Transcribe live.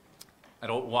I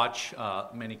don't watch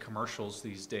many commercials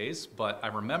these days, but I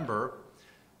remember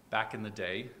back in the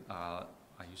day, I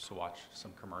used to watch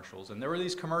some commercials, and there were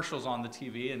these commercials on the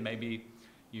TV, and maybe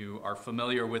you are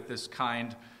familiar with this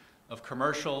kind of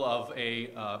commercial of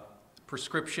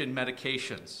prescription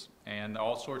medications and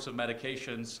all sorts of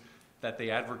medications that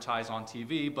they advertise on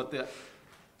TV, but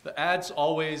the ads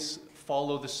always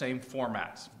follow the same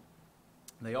format.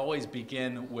 They always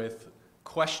begin with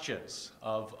questions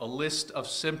of a list of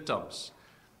symptoms.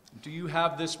 Do you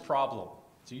have this problem?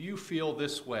 Do you feel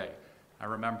this way? I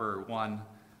remember one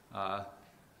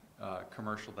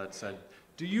commercial that said,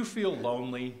 do you feel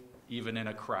lonely even in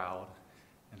a crowd?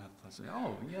 And I said,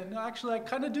 oh, yeah, no, actually I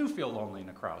kind of do feel lonely in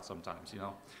a crowd sometimes, you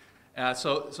know.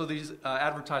 So these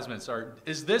advertisements are,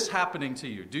 is this happening to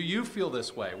you? Do you feel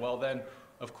this way? Well then,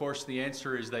 of course, the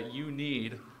answer is that you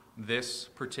need this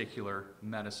particular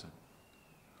medicine.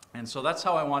 And so that's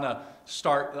how I want to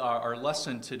start our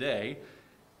lesson today,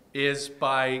 is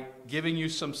by giving you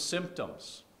some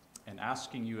symptoms and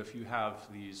asking you if you have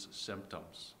these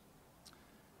symptoms.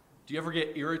 Do you ever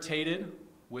get irritated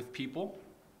with people?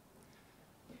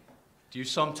 Do you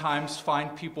sometimes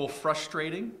find people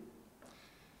frustrating?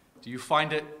 Do you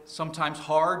find it sometimes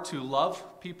hard to love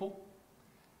people?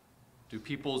 Do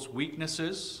people's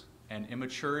weaknesses and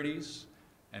immaturities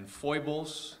and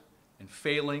foibles and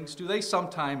failings, do they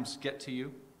sometimes get to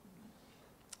you?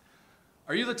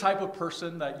 Are you the type of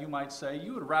person that you might say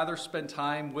you would rather spend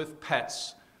time with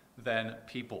pets than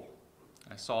people?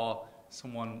 I saw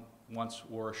someone once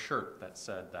wore a shirt that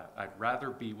said that, I'd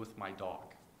rather be with my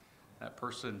dog. That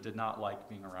person did not like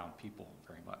being around people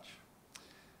very much.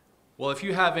 Well, if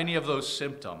you have any of those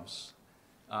symptoms,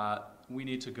 we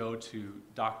need to go to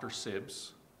Dr.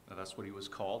 Sibbs. That's what he was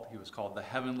called. He was called the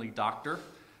Heavenly Doctor,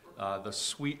 the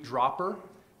Sweet Dropper.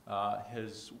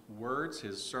 His words,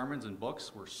 his sermons and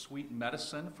books were sweet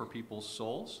medicine for people's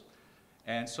souls.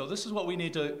 And so this is what we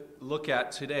need to look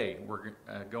at today. We're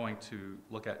going to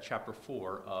look at chapter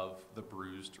 4 of The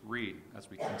Bruised Reed as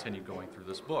we continue going through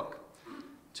this book.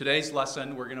 Today's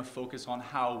lesson, we're going to focus on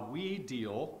how we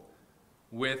deal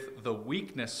with the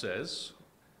weaknesses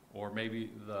or maybe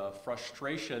the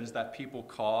frustrations that people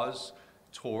cause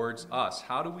towards us.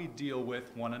 How do we deal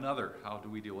with one another? How do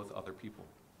we deal with other people?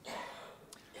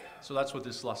 So that's what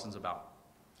this lesson's about.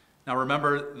 Now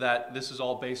remember that this is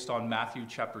all based on Matthew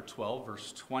chapter 12,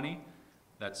 verse 20,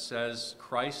 that says,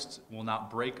 Christ will not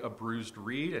break a bruised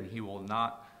reed, and he will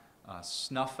not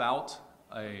snuff out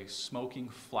a smoking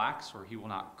flax, or he will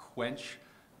not quench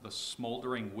the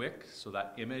smoldering wick. So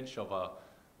that image of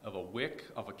a wick,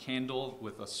 of a candle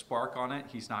with a spark on it,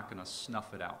 he's not going to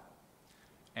snuff it out.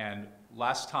 And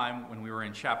last time when we were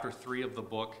in chapter 3 of the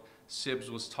book,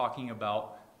 Sibbs was talking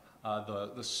about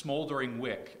the smoldering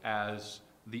wick as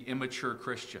the immature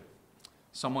Christian,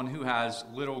 someone who has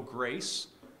little grace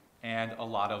and a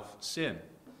lot of sin,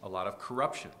 a lot of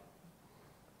corruption.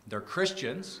 They're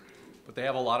Christians, but they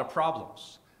have a lot of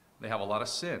problems. They have a lot of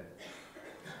sin.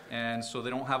 And so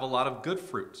they don't have a lot of good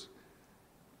fruit.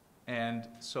 And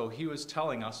so he was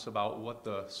telling us about what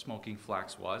the smoking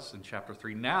flax was in chapter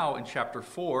 3. Now in chapter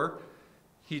 4,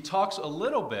 he talks a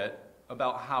little bit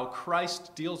about how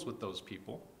Christ deals with those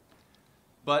people.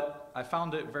 But I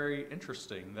found it very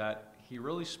interesting that he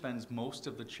really spends most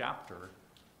of the chapter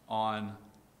on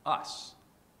us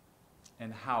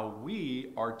and how we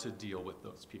are to deal with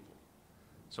those people.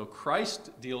 So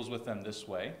Christ deals with them this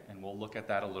way, and we'll look at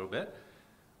that a little bit.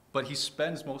 But he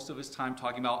spends most of his time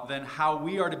talking about then how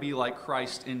we are to be like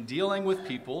Christ in dealing with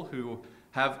people who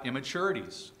have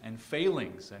immaturities and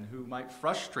failings and who might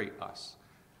frustrate us.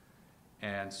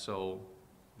 And so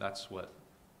that's what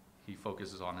he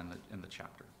focuses on in the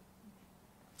chapter.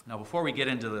 Now, before we get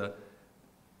into the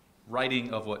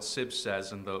writing of what Sibbs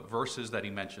says and the verses that he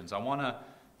mentions, I want to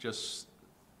just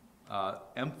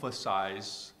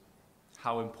emphasize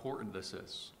how important this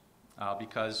is,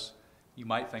 because you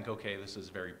might think, okay, this is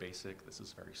very basic, this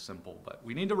is very simple, but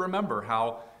we need to remember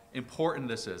how important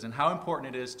this is and how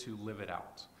important it is to live it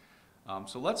out.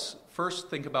 So let's first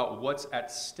think about what's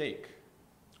at stake.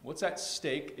 What's at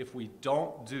stake if we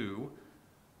don't do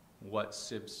what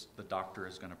Sibbs, the doctor,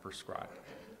 is going to prescribe?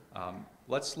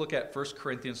 Let's look at 1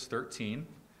 Corinthians 13.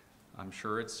 I'm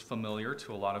sure it's familiar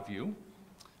to a lot of you,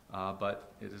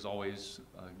 but it is always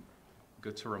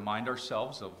good to remind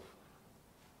ourselves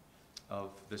of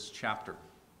this chapter.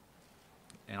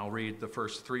 And I'll read the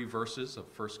first 3 verses of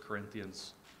 1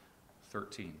 Corinthians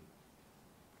 13.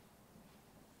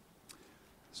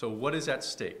 So what is at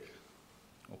stake?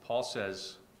 Well, Paul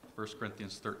says, 1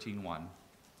 Corinthians 13:1,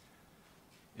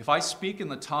 if I speak in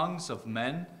the tongues of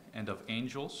men and of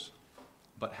angels,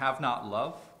 but have not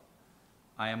love,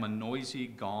 I am a noisy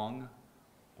gong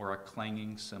or a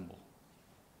clanging cymbal.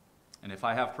 And if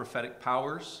I have prophetic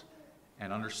powers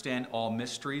and understand all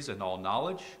mysteries and all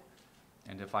knowledge,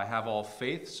 and if I have all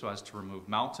faith so as to remove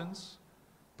mountains,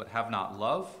 but have not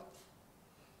love,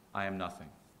 I am nothing.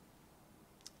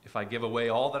 If I give away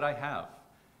all that I have,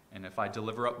 and if I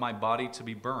deliver up my body to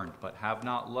be burned, but have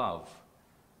not love,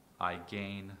 I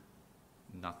gain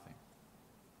nothing.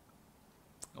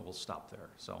 And we'll stop there.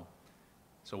 So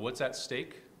what's at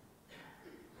stake?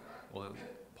 Well,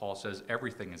 Paul says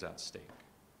everything is at stake.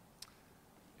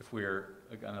 If we're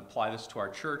going to apply this to our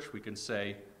church, we can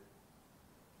say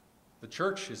the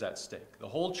church is at stake, the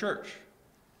whole church.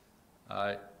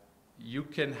 You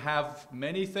can have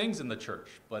many things in the church,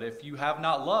 but if you have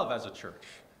not love as a church,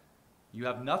 you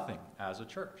have nothing as a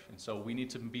church. And so we need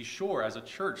to be sure as a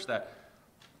church that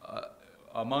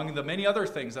among the many other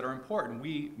things that are important,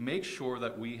 we make sure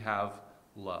that we have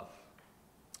love.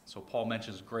 So Paul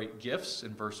mentions great gifts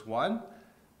in verse 1.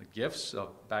 The gifts of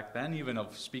back then, even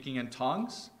of speaking in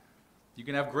tongues. You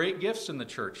can have great gifts in the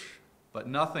church, but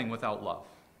nothing without love.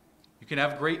 You can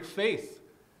have great faith,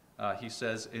 he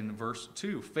says in verse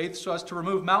 2. Faith so as to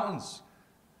remove mountains.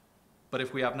 But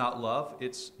if we have not love,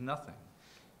 it's nothing.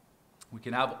 We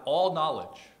can have all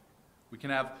knowledge. We can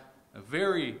have a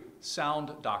very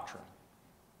sound doctrine.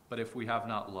 But if we have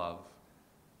not love,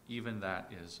 even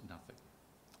that is nothing.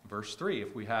 Verse 3,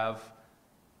 if we have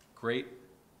great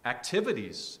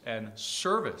activities and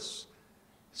service,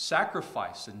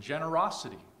 sacrifice and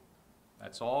generosity,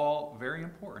 that's all very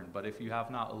important. But if you have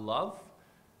not love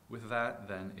with that,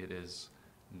 then it is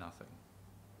nothing.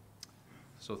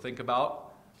 So think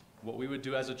about what we would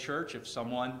do as a church if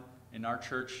someone in our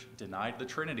church denied the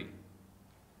Trinity.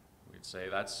 We'd say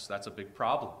that's a big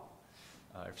problem.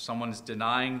 If someone is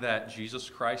denying that Jesus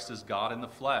Christ is God in the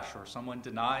flesh, or someone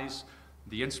denies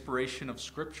the inspiration of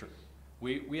Scripture,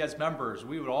 we as members,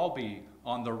 we would all be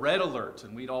on the red alert,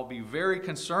 and we'd all be very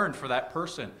concerned for that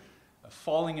person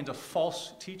falling into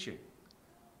false teaching.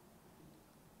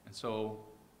 And so,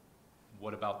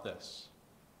 what about this?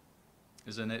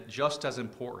 Isn't it just as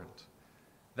important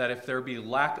that if there be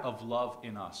lack of love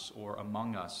in us or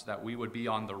among us, that we would be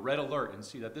on the red alert and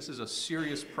see that this is a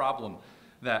serious problem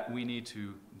that we need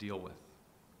to deal with?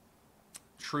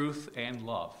 Truth and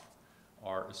love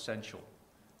are essential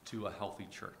to a healthy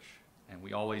church, and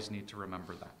we always need to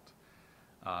remember that.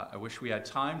 I wish we had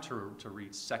time to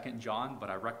read 2 John, but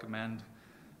I recommend,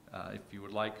 if you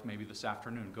would like, maybe this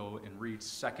afternoon, go and read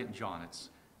 2 John.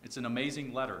 It's an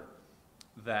amazing letter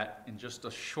that in just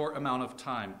a short amount of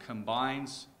time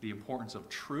combines the importance of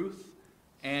truth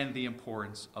and the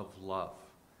importance of love.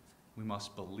 We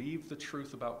must believe the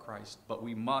truth about Christ, but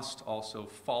we must also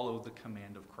follow the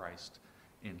command of Christ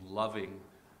in loving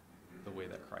the way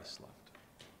that Christ loved.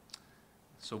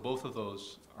 So both of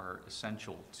those are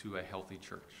essential to a healthy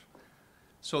church.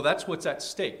 So that's what's at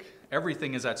stake.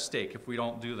 Everything is at stake if we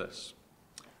don't do this.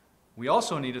 We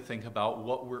also need to think about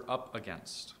what we're up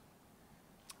against.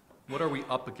 What are we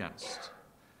up against?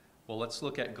 Well, let's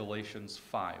look at Galatians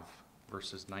 5,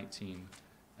 verses 19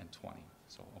 and 20.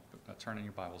 So turn in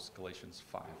your Bibles to Galatians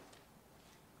 5.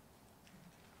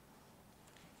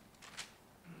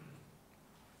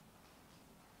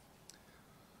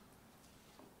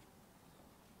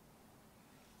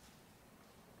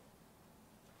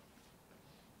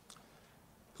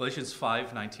 Galatians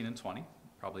 5, 19 and 20,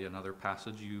 probably another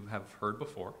passage you have heard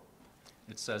before.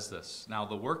 It says this: Now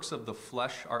the works of the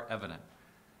flesh are evident: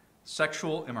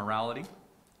 sexual immorality,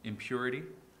 impurity,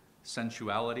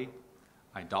 sensuality,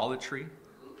 idolatry,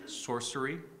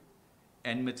 sorcery,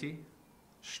 enmity,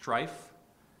 strife,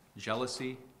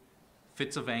 jealousy,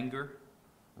 fits of anger,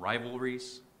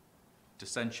 rivalries,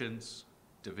 dissensions,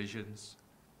 divisions,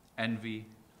 envy,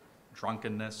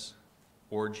 drunkenness,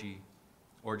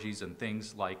 orgies, and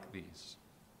things like these.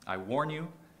 I warn you,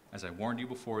 as I warned you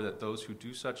before, that those who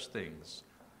do such things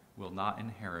will not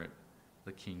inherit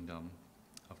the kingdom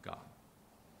of God.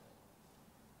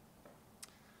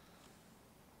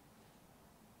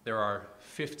 There are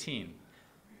 15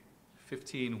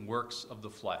 works of the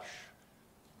flesh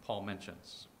Paul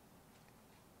mentions.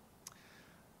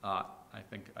 I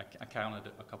think I counted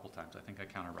it a couple times. I think I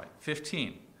counted right.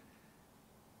 15.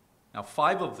 Now,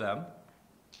 5 of them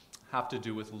have to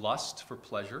do with lust for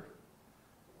pleasure.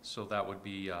 So that would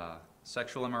be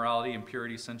sexual immorality,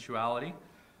 impurity, sensuality,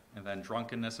 and then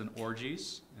drunkenness and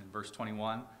orgies in verse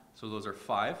 21. So those are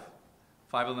 5.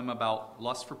 5 of them about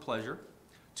lust for pleasure.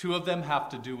 2 of them have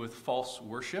to do with false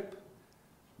worship.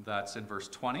 That's in verse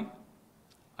 20.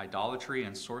 Idolatry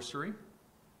and sorcery.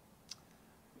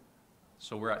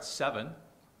 So we're at 7.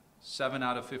 7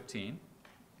 out of 15.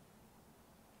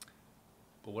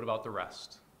 But what about the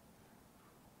rest?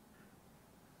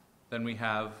 Then we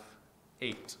have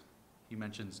 8. He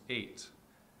mentions 8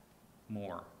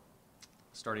 more.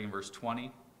 Starting in verse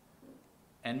 20.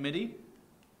 Enmity,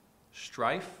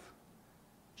 strife,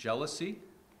 jealousy,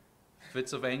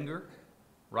 fits of anger,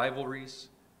 rivalries,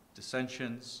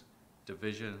 dissensions,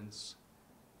 divisions,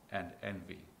 and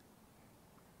envy.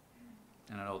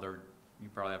 And I know you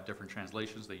probably have different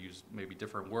translations. They use maybe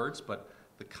different words, but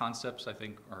the concepts, I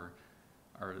think, are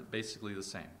basically the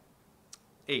same.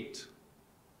 8.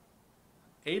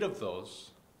 8 of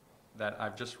those that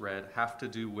I've just read have to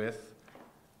do with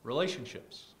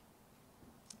relationships.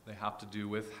 They have to do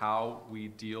with how we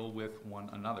deal with one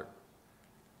another.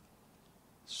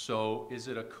 So is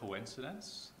it a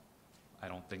coincidence? I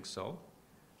don't think so.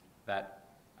 That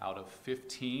out of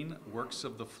 15 works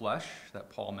of the flesh that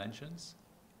Paul mentions,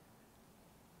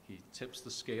 he tips the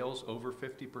scales over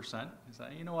 50%. He's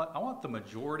like, you know what? I want the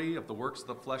majority of the works of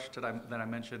the flesh that I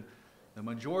mentioned, the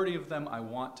majority of them I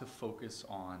want to focus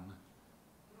on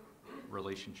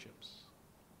relationships.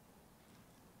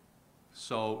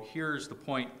 So here's the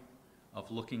point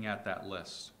of looking at that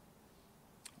list.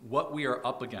 What we are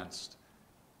up against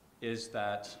is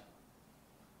that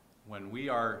when we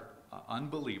are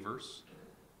unbelievers,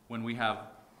 when we have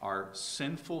our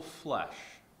sinful flesh,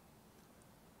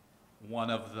 one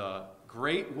of the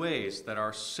great ways that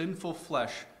our sinful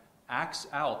flesh acts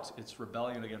out its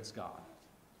rebellion against God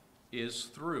is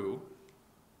through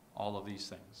all of these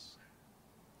things.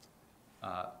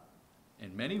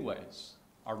 In many ways,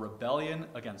 our rebellion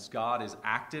against God is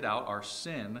acted out, our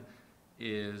sin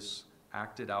is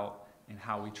acted out in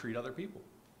how we treat other people,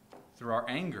 through our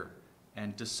anger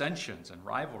and dissensions and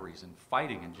rivalries and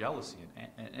fighting and jealousy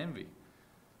and envy.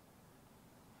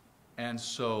 And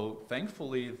so,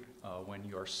 thankfully, when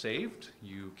you are saved,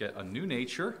 you get a new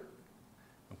nature.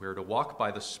 We're to walk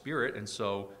by the Spirit, and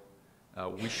so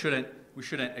we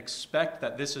shouldn't expect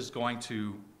that this is going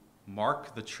to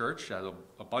mark the church as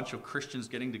a bunch of Christians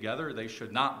getting together. They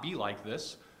should not be like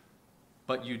this.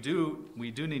 But we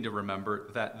do need to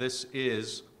remember that this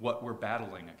is what we're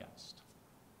battling against.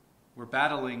 We're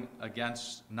battling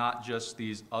against not just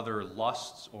these other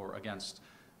lusts or against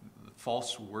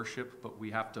false worship, but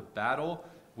we have to battle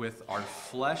with our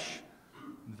flesh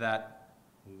that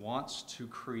wants to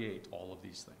create all of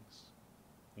these things,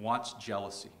 wants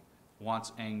jealousy,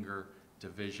 wants anger,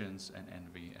 divisions, and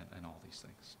envy, and all these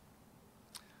things.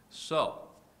 So,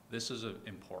 this is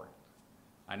important.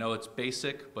 I know it's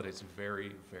basic, but it's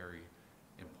very, very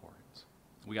important.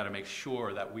 We got to make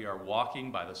sure that we are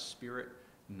walking by the Spirit,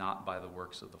 not by the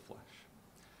works of the flesh.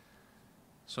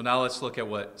 So now let's look at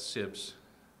what Sibbes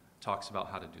talks about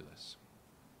how to do this.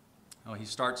 He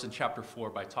starts in chapter 4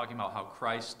 by talking about how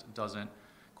Christ doesn't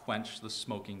quench the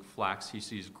smoking flax. He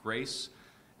sees grace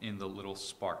in the little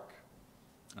spark.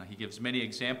 He gives many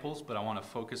examples, but I want to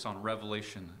focus on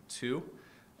Revelation 2.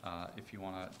 If you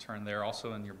want to turn there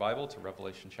also in your Bible to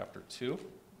Revelation chapter 2.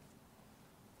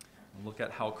 And look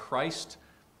at how Christ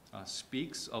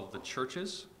speaks of the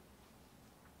churches.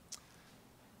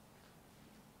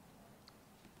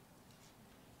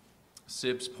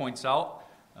 Sibbes points out,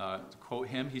 to quote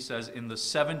him, he says, in the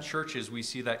 7 churches we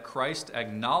see that Christ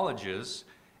acknowledges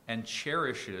and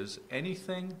cherishes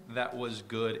anything that was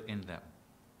good in them.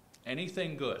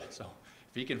 Anything good. So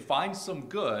if he can find some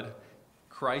good,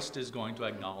 Christ is going to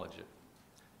acknowledge it.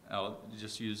 I'll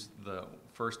just use the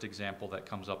first example that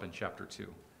comes up in chapter 2.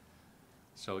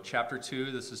 So chapter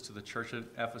 2, this is to the church at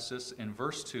Ephesus. In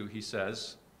verse 2, he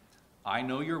says, I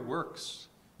know your works,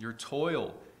 your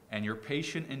toil, and your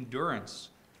patient endurance,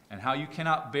 and how you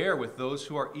cannot bear with those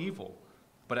who are evil,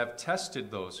 but have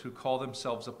tested those who call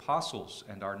themselves apostles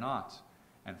and are not,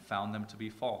 and found them to be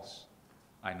false.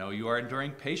 I know you are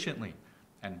enduring patiently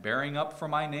and bearing up for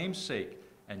my name's sake,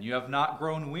 and you have not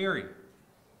grown weary.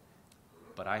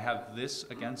 But I have this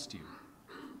against you,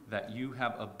 that you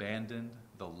have abandoned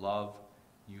the love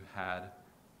you had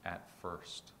at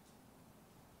first.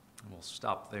 And we'll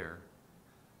stop there.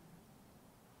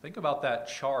 Think about that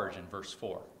charge in verse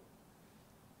 4.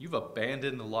 You've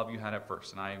abandoned the love you had at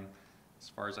first. And as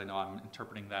far as I know, I'm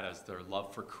interpreting that as their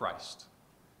love for Christ.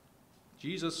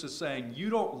 Jesus is saying,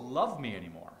 you don't love me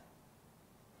anymore.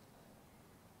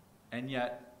 And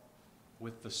yet,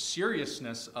 with the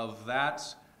seriousness of that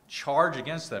charge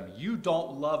against them, you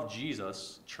don't love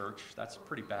Jesus, church. That's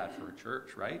pretty bad for a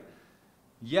church, right?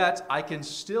 Yet, I can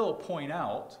still point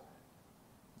out,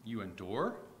 you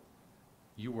endure,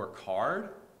 you work hard,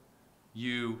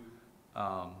 you,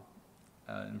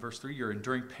 in verse 3, you're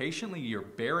enduring patiently, you're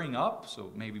bearing up,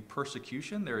 so maybe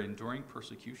persecution, they're enduring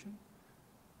persecution.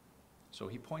 So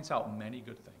he points out many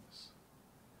good things.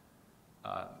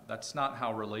 That's not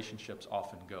how relationships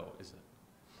often go, is it?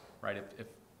 Right? If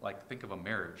like, think of a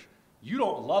marriage. You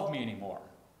don't love me anymore,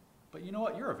 but you know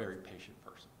what? You're a very patient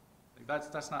person. Like,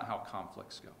 that's not how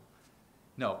conflicts go.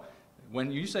 No,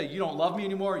 when you say you don't love me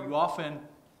anymore, you often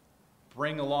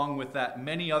bring along with that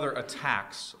many other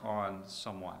attacks on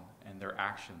someone and their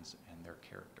actions and their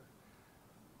character.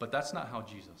 But that's not how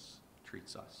Jesus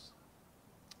treats us.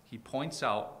 He points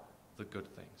out the good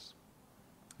things.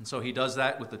 And so he does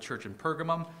that with the church in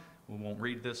Pergamum. We won't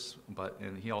read this,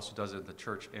 and he also does it in the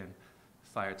church in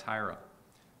Thyatira.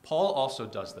 Paul also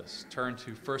does this. Turn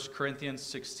to 1 Corinthians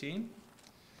 16.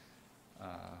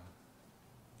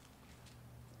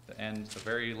 The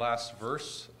very last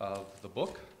verse of the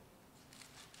book.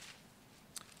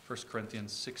 1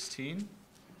 Corinthians 16.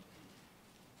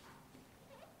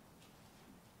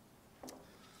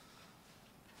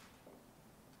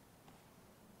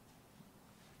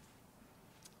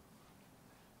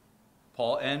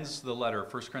 Paul ends the letter,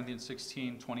 1 Corinthians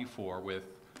 16:24, with,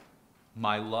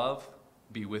 "My love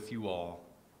be with you all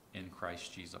in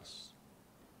Christ Jesus."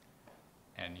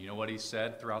 And you know what he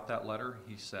said throughout that letter?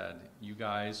 He said, you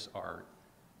guys are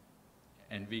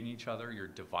envying each other, you're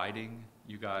dividing,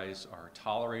 you guys are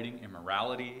tolerating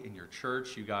immorality in your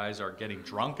church, you guys are getting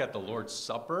drunk at the Lord's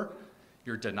Supper,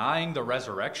 you're denying the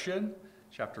resurrection,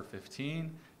 chapter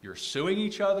 15, you're suing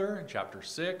each other in chapter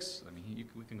 6. I mean,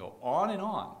 we can go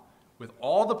on with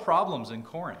all the problems in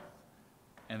Corinth.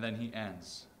 And then he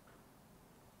ends,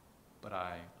 "But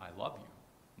I love you.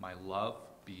 My love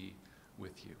be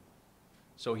with you."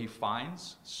 So he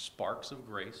finds sparks of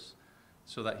grace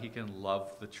so that he can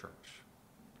love the church.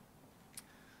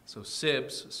 So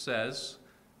Sibbes says,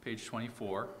 page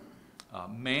 24,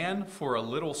 "Man for a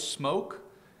little smoke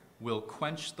will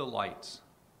quench the light.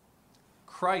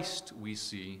 Christ, we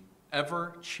see,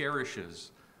 ever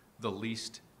cherishes the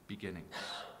least beginnings."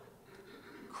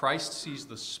 Christ sees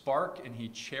the spark and he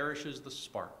cherishes the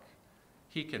spark.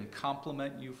 He can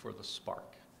compliment you for the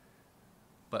spark.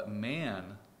 But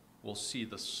man will see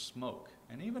the smoke,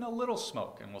 and even a little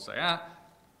smoke, and will say,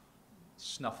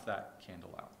 snuff that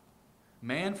candle out.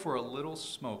 Man for a little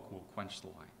smoke will quench the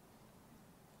light.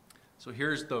 So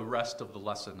here's the rest of the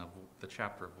lesson of the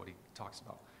chapter of what he talks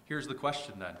about. Here's the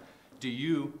question then. Do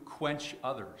you quench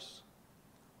others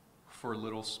for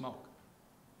little smoke?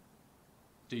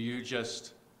 Do you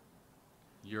just,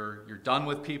 you're done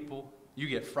with people, you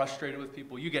get frustrated with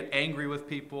people, you get angry with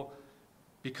people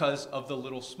because of the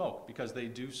little smoke, because they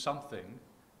do something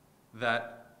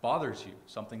that bothers you,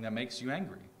 something that makes you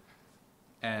angry,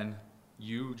 and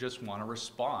you just want to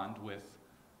respond with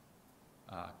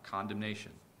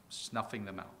condemnation, snuffing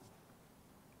them out?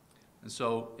 And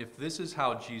so if this is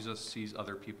how Jesus sees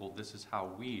other people, this is how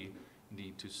we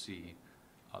need to see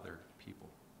other people.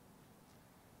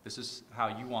 This is how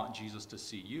you want Jesus to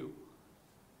see you.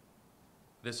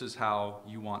 This is how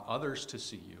you want others to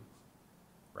see you,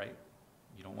 right?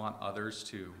 You don't want others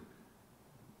to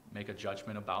make a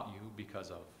judgment about you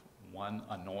because of one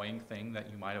annoying thing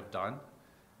that you might have done.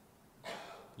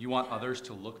 You want others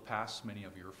to look past many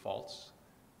of your faults.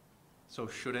 So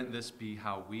shouldn't this be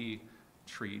how we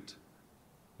treat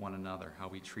one another, how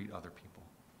we treat other people?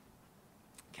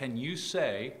 Can you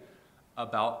say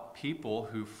about people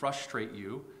who frustrate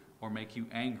you or make you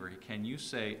angry, can you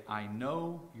say, "I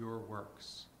know your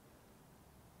works.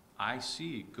 I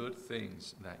see good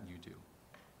things that you do"?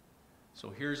 So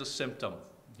here's a symptom.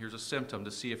 Here's a symptom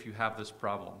to see if you have this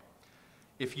problem.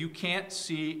 If you can't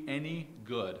see any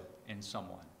good in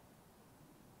someone,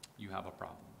 you have a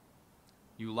problem.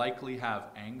 You likely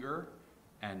have anger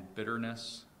and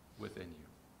bitterness within you.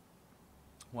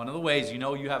 One of the ways you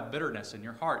know you have bitterness in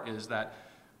your heart is that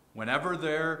whenever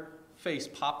their face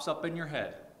pops up in your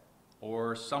head,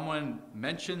 or someone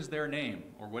mentions their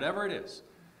name, or whatever it is,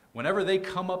 whenever they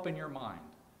come up in your mind,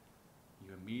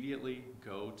 you immediately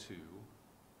go to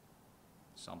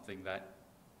something that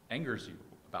angers you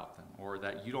about them, or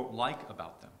that you don't like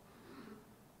about them.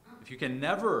 If you can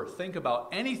never think about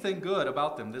anything good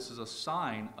about them, this is a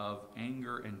sign of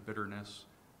anger and bitterness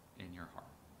in your heart.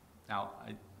 Now,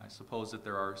 I suppose that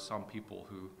there are some people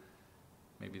who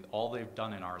maybe all they've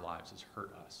done in our lives is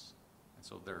hurt us. And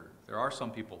so there are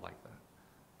some people like that.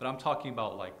 But I'm talking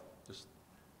about like just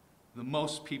the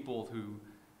most people who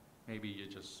maybe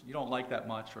you don't like that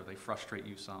much, or they frustrate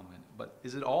you some. But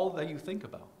is it all that you think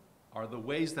about? Are the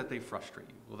ways that they frustrate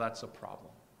you? Well, that's a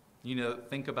problem. You know,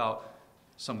 think about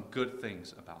some good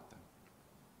things about them.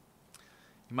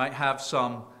 You might have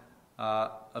some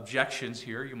objections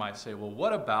here. You might say, well,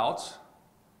 what about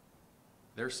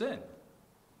their sin?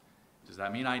 Does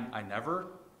that mean I never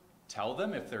tell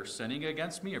them if they're sinning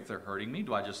against me, if they're hurting me?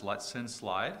 Do I just let sin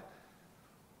slide?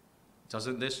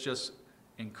 Doesn't this just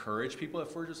encourage people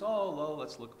if we're just, oh, well,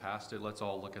 let's look past it. Let's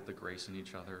all look at the grace in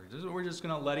each other. We're just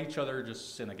going to let each other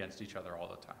just sin against each other all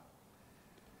the time.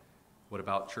 What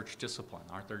about church discipline?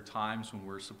 Aren't there times when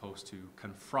we're supposed to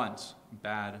confront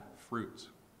bad fruit?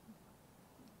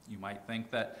 You might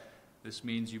think that this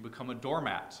means you become a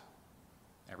doormat.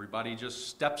 Everybody just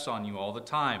steps on you all the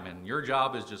time, and your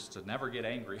job is just to never get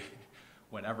angry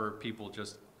whenever people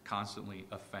just constantly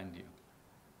offend you.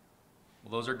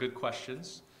 Well, those are good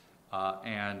questions,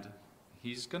 and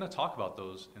he's going to talk about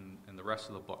those in the rest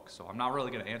of the book. So I'm not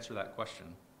really going to answer that question,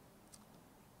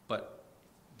 but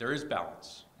there is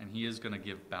balance, and he is going to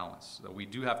give balance. So we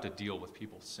do have to deal with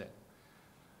people's sin.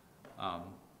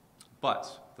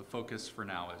 But the focus for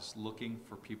now is looking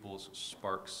for people's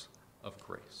sparks of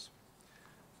grace.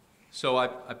 So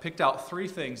I picked out 3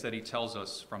 things that he tells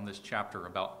us from this chapter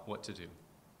about what to do.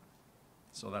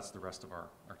 So that's the rest of our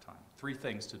time. 3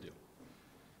 things to do.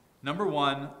 Number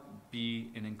 1,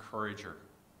 be an encourager.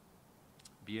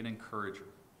 Be an encourager.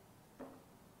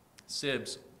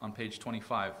 Sibbes, on page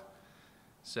 25,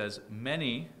 says,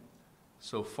 many,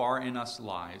 so far as in us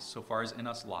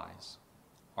lies,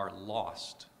 are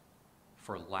lost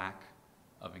for lack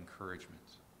of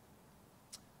encouragement.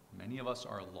 Many of us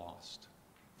are lost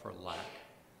for lack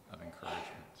of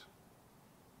encouragement.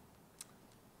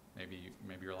 Maybe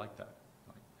you're like that.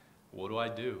 Like, what do I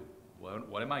do?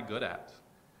 What am I good at?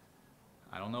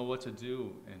 I don't know what to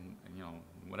do in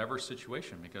whatever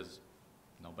situation, because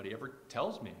nobody ever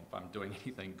tells me if I'm doing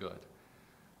anything good.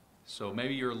 So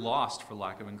maybe you're lost for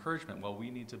lack of encouragement. Well, we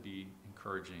need to be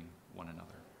encouraging one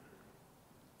another.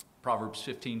 Proverbs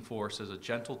 15:4 says, a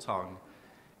gentle tongue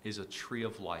is a tree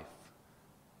of life,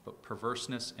 but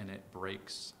perverseness in it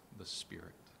breaks the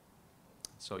spirit.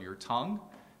 So your tongue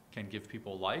can give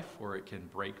people life, or it can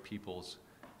break people's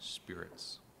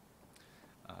spirits.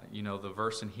 The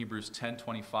verse in Hebrews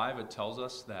 10:25, it tells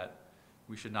us that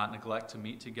we should not neglect to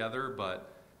meet together,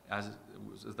 but as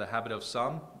is the habit of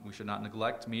some, we should not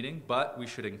neglect meeting, but we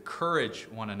should encourage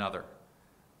one another,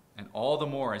 and all the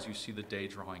more as you see the day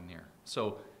drawing near.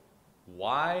 So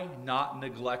why not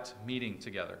neglect meeting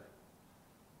together?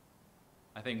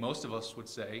 I think most of us would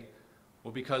say,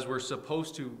 well, because we're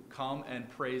supposed to come and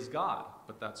praise God,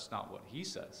 but that's not what he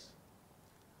says.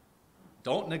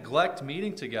 Don't neglect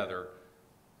meeting together,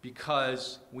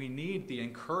 because we need the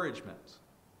encouragement.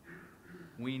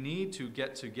 We need to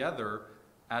get together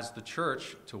as the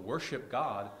church to worship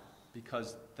God,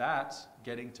 because that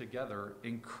getting together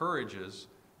encourages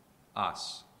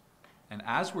us. And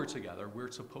as we're together,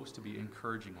 we're supposed to be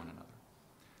encouraging one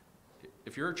another.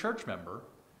 If you're a church member,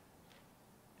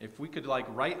 if we could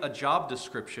write a job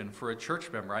description for a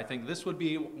church member, I think this would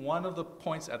be one of the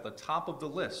points at the top of the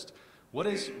list. What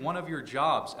is one of your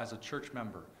jobs as a church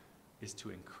member? Is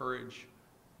to encourage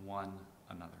one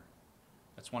another.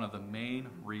 That's one of the main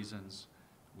reasons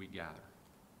we gather.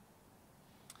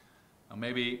 Now,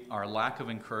 maybe our lack of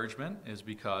encouragement is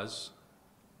because,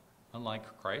 unlike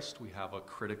Christ, we have a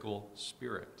critical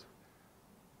spirit.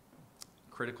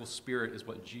 Critical spirit is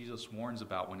what Jesus warns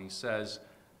about when he says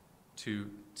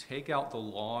to take out the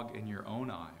log in your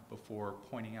own eye before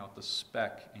pointing out the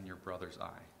speck in your brother's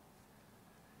eye.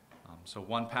 So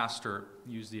one pastor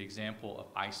used the example of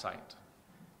eyesight.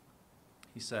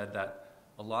 He said that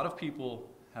a lot of people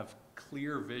have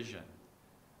clear vision,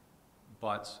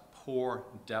 but poor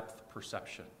depth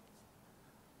perception.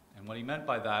 And what he meant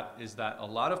by that is that a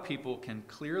lot of people can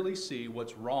clearly see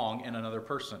what's wrong in another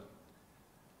person.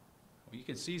 Well, you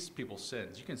can see people's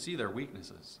sins, you can see their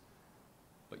weaknesses,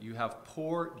 but you have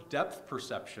poor depth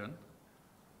perception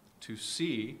to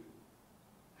see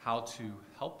how to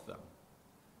help them,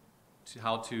 to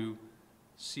how to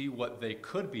see what they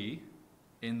could be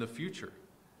in the future.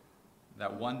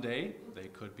 That one day they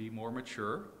could be more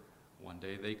mature, one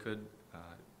day they could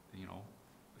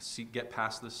get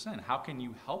past this sin. How can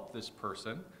you help this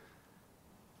person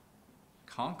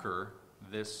conquer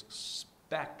this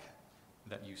speck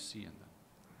that you see in them?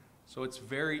 So it's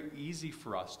very easy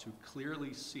for us to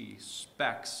clearly see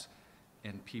specks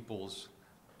in people's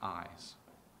eyes.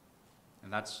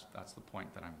 And that's the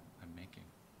point that I'm making.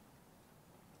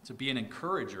 To be an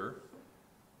encourager,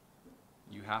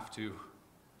 you have to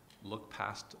look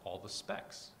past all the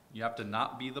specks. You have to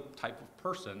not be the type of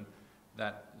person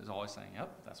that is always saying, yep,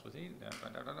 that's what he,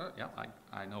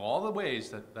 I know all the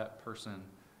ways that person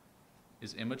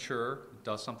is immature,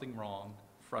 does something wrong,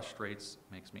 frustrates,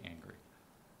 makes me angry.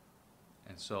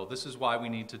 And so this is why we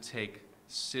need to take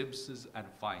Sibbes'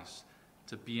 advice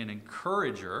to be an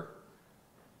encourager.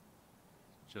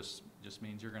 Just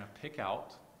means you're going to pick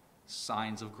out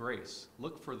signs of grace.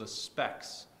 Look for the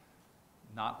specks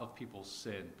not of people's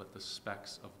sin, but the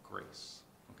specks of grace.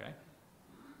 Okay?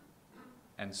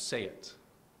 And say it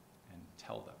and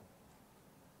tell them.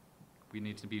 We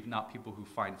need to be not people who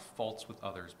find faults with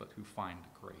others, but who find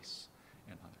grace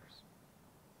in others.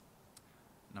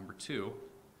 Number 2,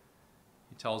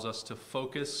 he tells us to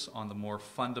focus on the more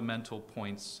fundamental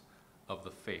points of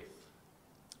the faith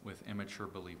with immature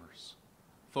believers.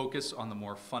 Focus on the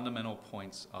more fundamental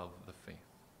points of the faith.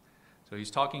 So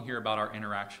he's talking here about our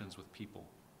interactions with people.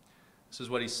 This is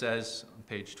what he says on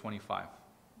page 25.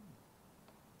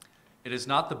 It is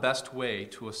not the best way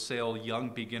to assail young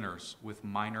beginners with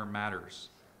minor matters,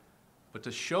 but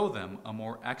to show them a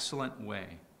more excellent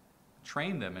way,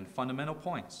 train them in fundamental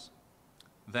points.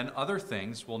 Then other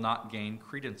things will not gain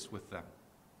credence with them.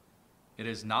 It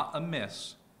is not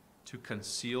amiss to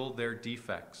conceal their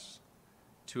defects,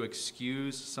 to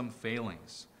excuse some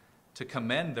failings, to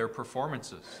commend their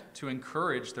performances, to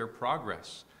encourage their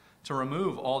progress, to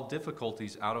remove all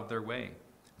difficulties out of their way,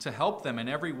 to help them in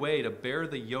every way to bear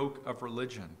the yoke of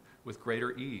religion with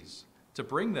greater ease, to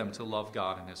bring them to love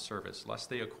God and his service, lest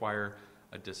they acquire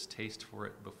a distaste for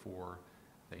it before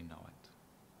they know it.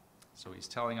 So he's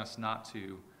telling us not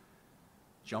to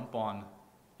jump on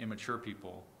immature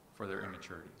people for their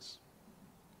immaturities.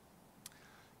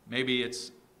 Maybe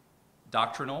it's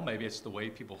doctrinal, maybe it's the way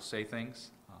people say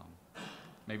things.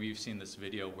 Maybe you've seen this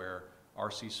video where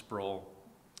R.C. Sproul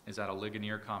is at a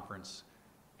Ligonier conference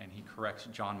and he corrects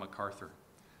John MacArthur.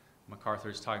 MacArthur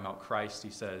is talking about Christ. He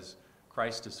says,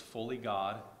 Christ is fully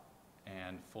God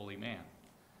and fully man.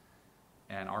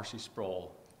 And R.C.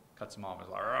 Sproul cuts him off and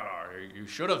is like, you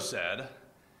should have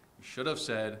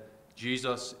said,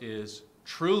 Jesus is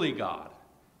truly God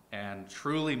and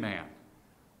truly man.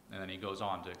 And then he goes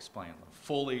on to explain,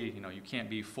 fully, you can't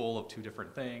be full of two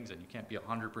different things, and you can't be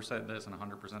 100% this and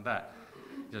 100% that.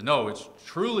 He says, no, it's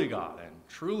truly God and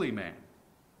truly man.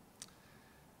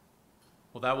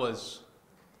 Well, that was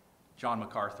John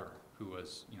MacArthur, who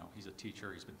was, he's a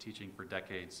teacher. He's been teaching for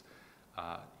decades.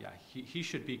 He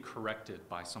should be corrected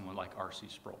by someone like R.C.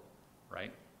 Sproul,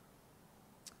 right?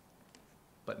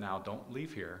 But now don't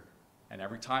leave here, and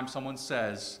every time someone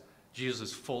says Jesus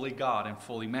is fully God and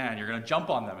fully man, you're going to jump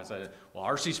on them and say, well,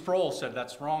 R.C. Sproul said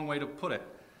that's the wrong way to put it.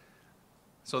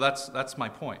 So that's my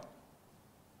point.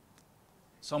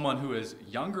 Someone who is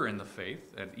younger in the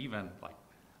faith, and even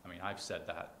I've said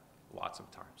that lots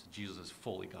of times. Jesus is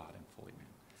fully God and fully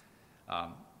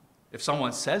man. If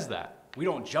someone says that, we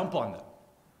don't jump on them,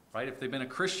 right? If they've been a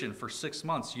Christian for 6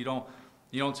 months, you don't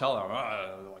tell them,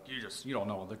 you don't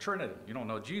know the Trinity, you don't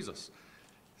know Jesus.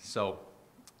 So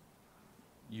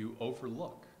you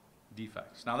overlook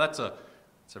defects. Now that's a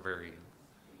very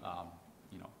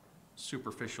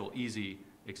superficial, easy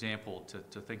example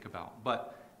to think about.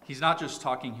 But he's not just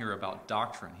talking here about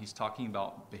doctrine, he's talking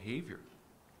about behavior.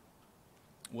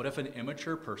 What if an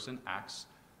immature person acts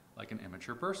like an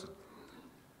immature person?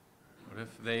 What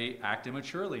if they act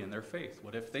immaturely in their faith?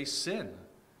 What if they sin?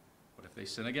 What if they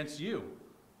sin against you?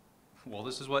 Well,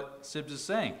 this is what Sibbs is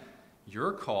saying.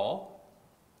 Your call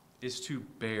is to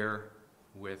bear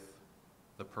with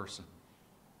the person.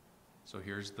 So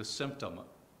here's the symptom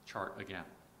chart again.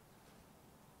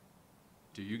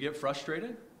 Do you get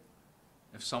frustrated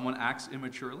if someone acts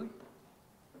immaturely?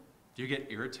 Do you get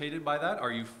irritated by that?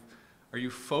 Are you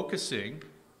focusing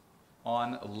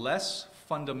on less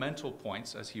fundamental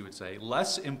points, as he would say,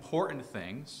 less important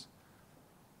things,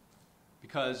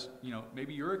 because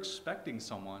maybe you're expecting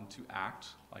someone to act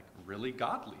like really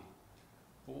godly?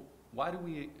 Well, why do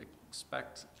we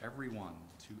expect everyone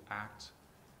to act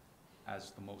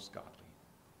as the most godly?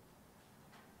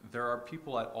 There are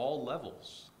people at all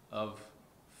levels of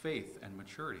faith and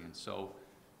maturity, and so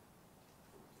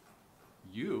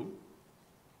you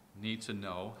need to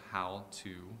know how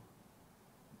to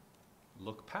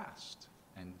look past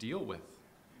and deal with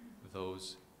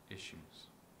those issues.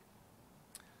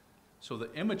 So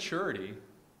the immaturity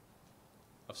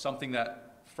of something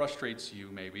that frustrates you,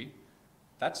 maybe,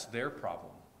 that's their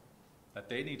problem that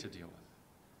they need to deal with.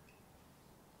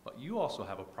 But you also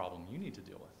have a problem you need to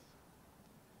deal with.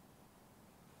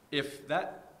 If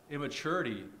that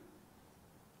immaturity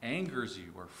angers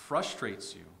you or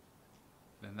frustrates you,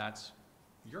 then that's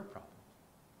your problem.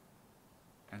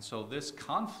 And so this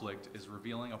conflict is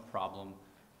revealing a problem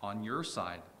on your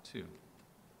side too.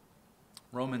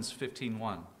 Romans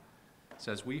 15:1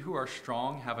 says, "We who are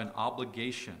strong have an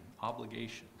obligation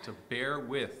to bear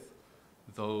with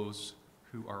those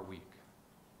who are weak."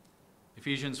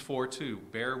 Ephesians 4:2,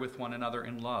 "Bear with one another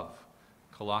in love."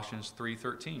 Colossians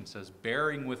 3:13 says,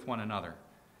 "Bearing with one another.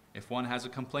 If one has a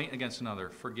complaint against another,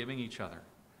 forgiving each other."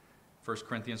 1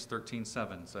 Corinthians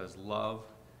 13:7 says, "Love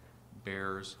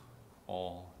bears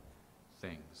all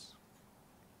things.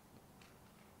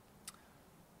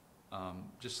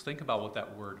 Just think about what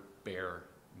that word bear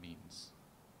means.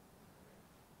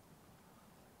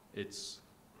 It's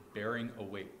bearing a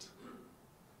weight,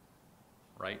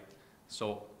 right?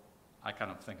 So I kind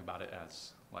of think about it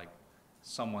as like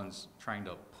someone's trying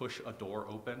to push a door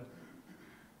open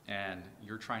and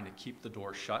you're trying to keep the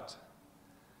door shut.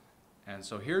 And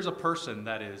so here's a person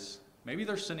that is, maybe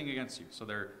they're sinning against you. So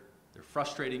they're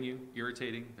frustrating you,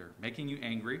 irritating, they're making you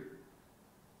angry.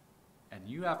 And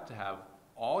you have to have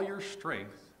all your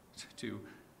strength to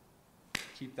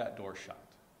keep that door shut.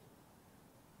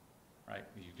 Right?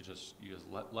 You just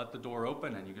let the door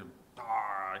open, and you can,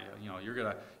 you're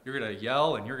gonna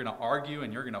yell, and you're gonna argue,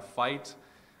 and you're gonna fight.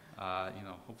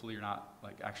 Hopefully you're not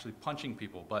like actually punching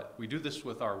people, but we do this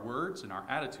with our words and our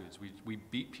attitudes. We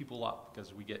beat people up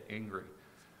because we get angry,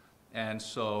 and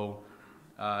so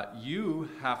you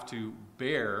have to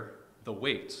bear the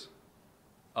weight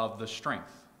of the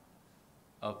strength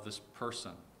of this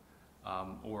person,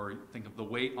 or think of the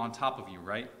weight on top of you,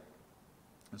 right?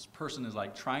 This person is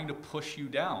like trying to push you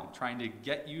down, trying to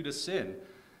get you to sin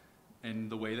in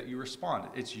the way that you respond.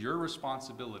 It's your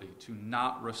responsibility to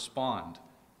not respond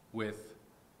with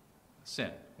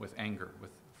sin, with anger,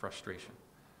 with frustration.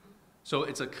 So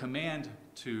it's a command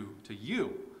to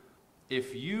you.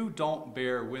 If you don't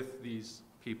bear with these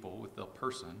people, with the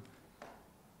person,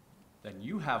 then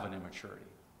you have an immaturity.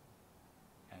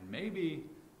 And maybe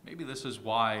this is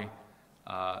why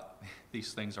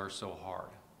these things are so hard.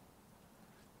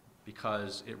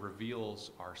 Because it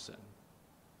reveals our sin.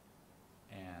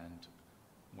 And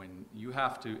when you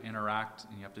have to interact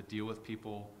and you have to deal with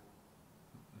people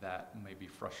that maybe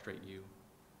frustrate you,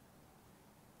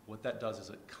 what that does is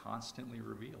it constantly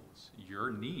reveals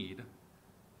your need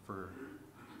for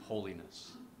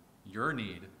holiness, your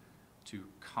need to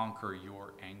conquer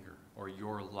your anger or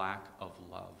your lack of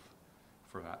love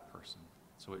for that person.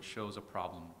 So it shows a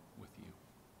problem with you.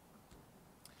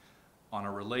 On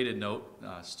a related note,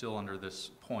 still under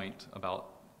this point about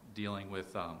dealing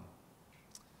with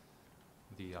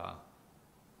the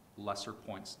lesser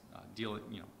points,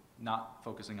 not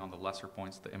focusing on the lesser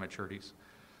points, the immaturities.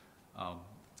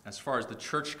 As far as the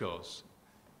church goes,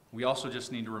 we also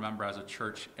just need to remember as a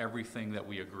church everything that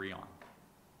we agree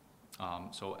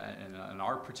on. So in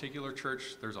our particular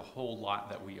church, there's a whole lot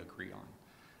that we agree on.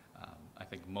 I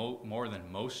think more than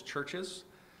most churches.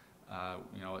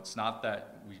 It's not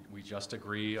that we just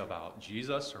agree about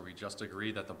Jesus or we just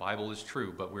agree that the Bible is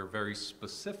true, but we're very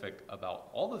specific about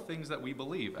all the things that we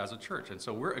believe as a church. And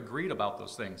so we're agreed about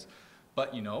those things.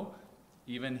 But,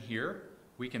 even here,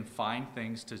 we can find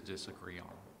things to disagree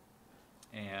on.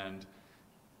 And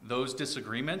those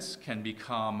disagreements can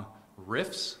become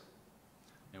rifts.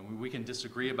 And we can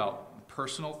disagree about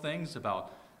personal things,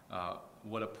 about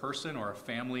what a person or a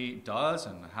family does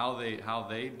and how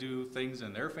they do things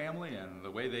in their family and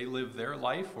the way they live their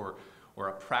life, or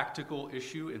a practical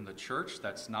issue in the church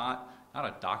that's not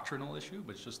a doctrinal issue,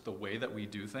 but it's just the way that we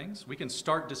do things. We can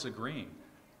start disagreeing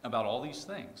about all these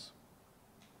things.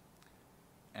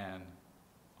 And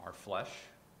our flesh,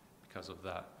 because of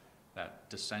that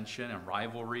dissension and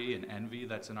rivalry and envy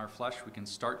that's in our flesh, we can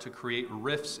start to create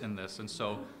rifts in this. And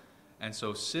so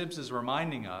Sibbs is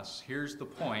reminding us, here's the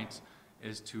point,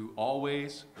 is to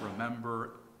always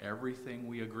remember everything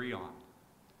we agree on.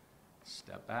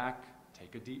 Step back,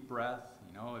 take a deep breath.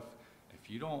 If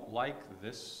you don't like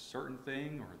this certain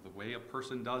thing or the way a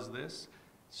person does this,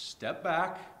 step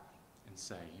back and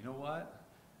say, you know what?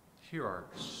 Here are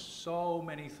so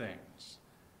many things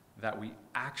that we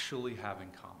actually have in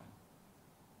common.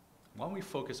 Why don't we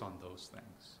focus on those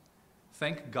things?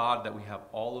 Thank God that we have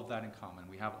all of that in common.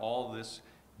 We have all this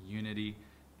unity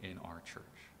in our church.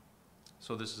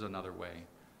 So this is another way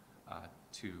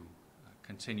to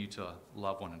continue to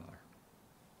love one another.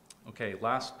 Okay,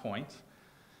 last point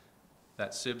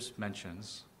that Sibbs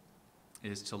mentions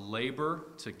is to labor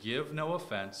to give no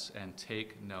offense and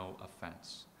take no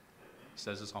offense. He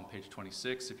says this on page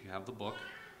 26 if you have the book.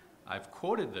 I've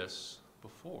quoted this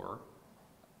before,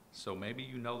 so maybe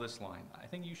you know this line. I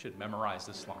think you should memorize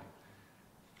this line.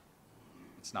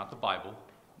 It's not the Bible,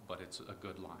 but it's a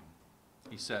good line.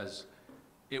 He says,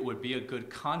 "It would be a good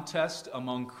contest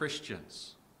among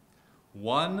Christians,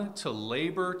 one to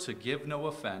labor to give no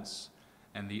offense,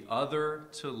 and the other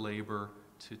to labor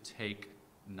to take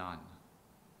none."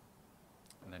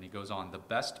 And then he goes on, "The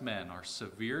best men are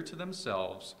severe to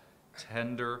themselves,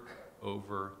 tender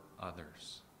over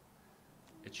others."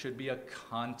 It should be a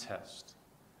contest.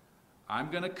 I'm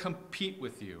going to compete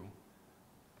with you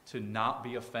to not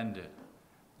be offended,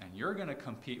 and you're going to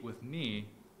compete with me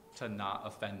to not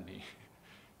offend me.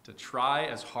 To try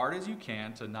as hard as you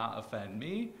can to not offend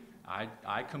me.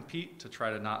 I compete to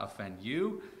try to not offend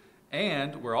you.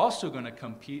 And we're also going to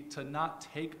compete to not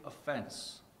take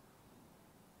offense.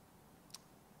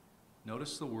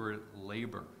 Notice the word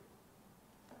labor.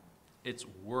 It's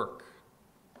work.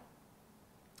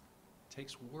 It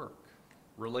takes work.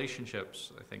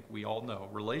 Relationships, I think we all know,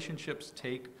 relationships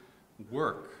take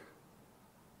work.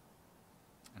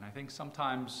 And I think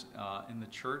sometimes in the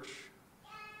church,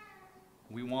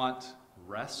 we want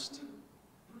rest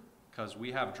because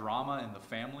we have drama in the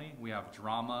family, we have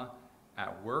drama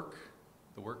at work,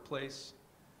 the workplace,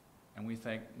 and we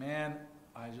think, man,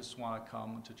 I just want to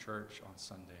come to church on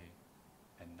Sunday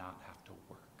and not have to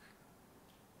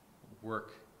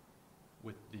work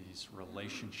with these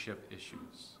relationship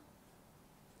issues.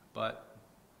 But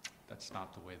that's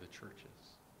not the way the church is.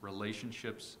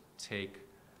 Relationships take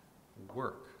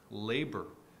work, labor,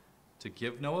 to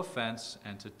give no offense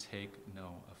and to take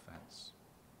no offense.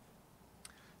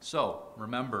 So,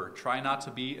 remember, try not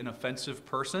to be an offensive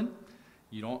person.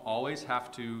 You don't always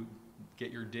have to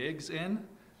get your digs in.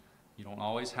 You don't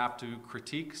always have to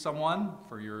critique someone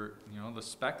for the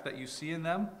speck that you see in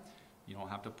them. You don't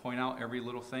have to point out every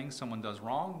little thing someone does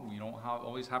wrong. You don't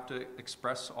always have to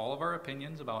express all of our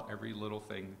opinions about every little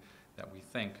thing that we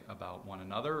think about one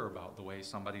another or about the way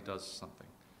somebody does something.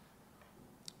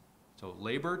 So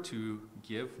labor to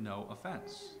give no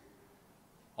offense.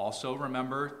 Also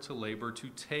remember to labor to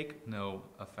take no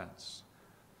offense.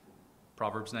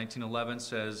 Proverbs 19:11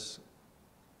 says,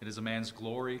 "It is a man's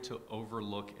glory to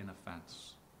overlook an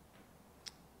offense."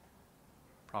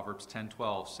 Proverbs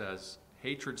 10:12 says,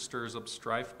 "Hatred stirs up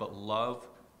strife, but love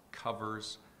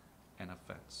covers an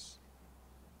offense."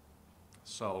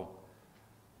 So,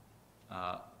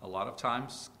 a lot of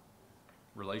times,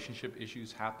 relationship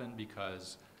issues happen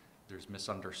because there's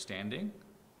misunderstanding,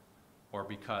 or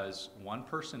because one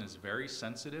person is very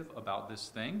sensitive about this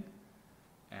thing,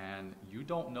 and you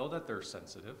don't know that they're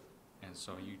sensitive, and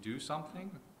so you do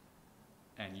something,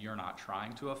 and you're not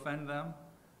trying to offend them,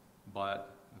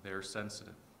 but they're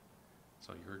sensitive.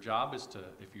 So your job is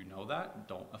to, if you know that,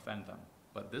 don't offend them.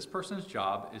 But this person's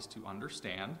job is to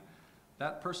understand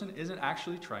that person isn't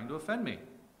actually trying to offend me.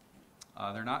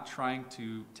 They're not trying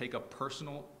to take a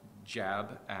personal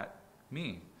jab at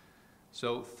me.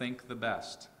 So think the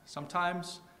best.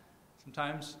 Sometimes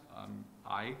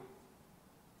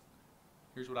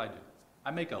here's what I do.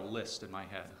 I make a list in my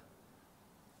head.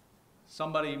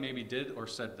 Somebody maybe did or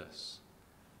said this.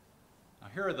 Now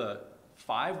here are the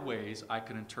 5 ways I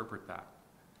could interpret that.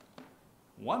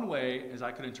 One way is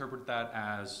I could interpret that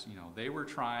as, they were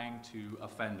trying to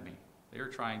offend me. They were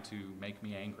trying to make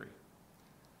me angry.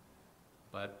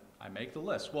 But I make the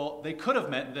list. Well, they could have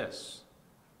meant this.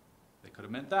 They could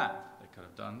have meant that. They could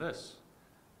have done this.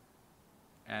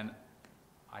 And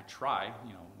I try,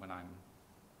 when I'm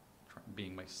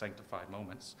being my sanctified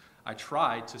moments, I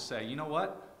try to say, you know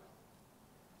what?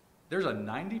 There's a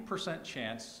 90%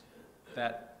 chance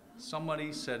that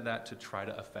somebody said that to try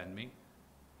to offend me,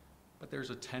 but there's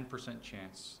a 10%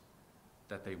 chance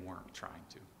that they weren't trying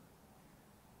to.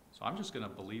 So I'm just going to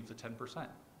believe the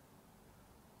 10%.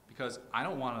 Because I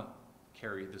don't want to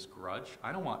carry this grudge.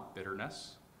 I don't want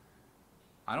bitterness.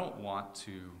 I don't want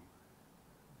to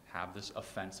have this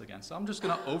offense against them. I'm just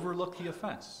going to overlook the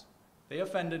offense. They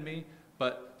offended me,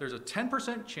 but there's a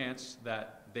 10% chance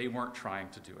that they weren't trying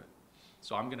to do it.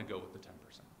 So I'm going to go with the 10%.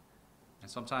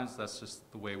 And sometimes that's just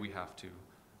the way we have to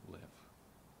live.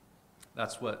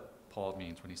 That's what Paul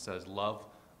means when he says, love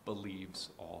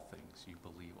believes all things. You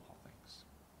believe all things.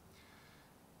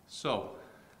 So,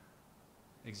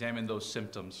 examine those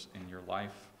symptoms in your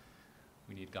life.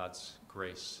 We need God's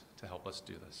grace to help us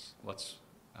do this. Let's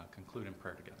conclude in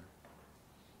prayer together.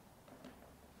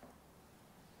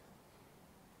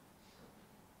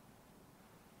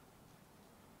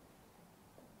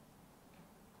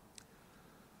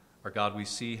 Our God, we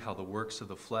see how the works of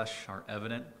the flesh are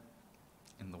evident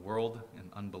in the world and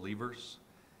unbelievers,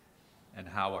 and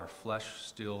how our flesh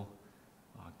still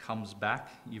comes back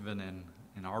even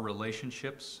in our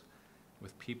relationships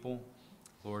with people.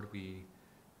 Lord, we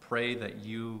pray that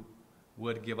you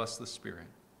would give us the Spirit,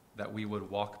 that we would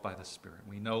walk by the Spirit.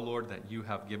 We know, Lord, that you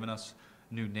have given us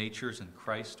new natures in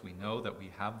Christ. We know that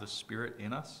we have the Spirit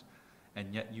in us,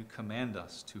 and yet you command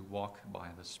us to walk by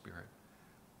the Spirit.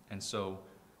 And so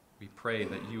we pray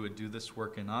that you would do this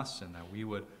work in us, and that we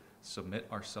would submit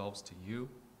ourselves to you,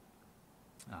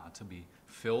 to be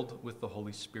filled with the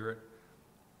Holy Spirit.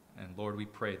 And Lord, we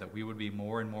pray that we would be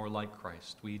more and more like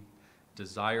Christ. We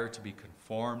desire to be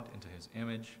conformed into his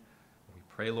image. We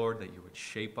pray, Lord, that you would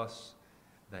shape us,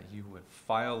 that you would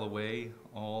file away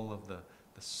all of the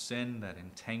sin that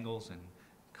entangles and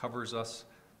covers us,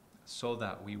 so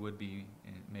that we would be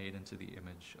made into the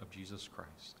image of Jesus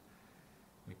Christ.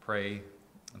 We pray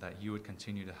that you would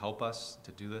continue to help us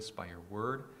to do this by your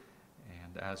word,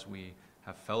 and as we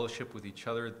have fellowship with each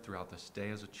other throughout this day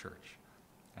as a church.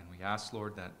 And we ask,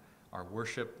 Lord, that our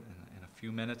worship in a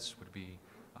few minutes would be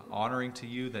honoring to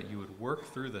you, that you would work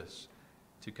through this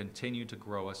to continue to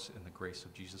grow us in the grace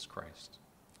of Jesus Christ.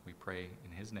 We pray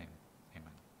in his name.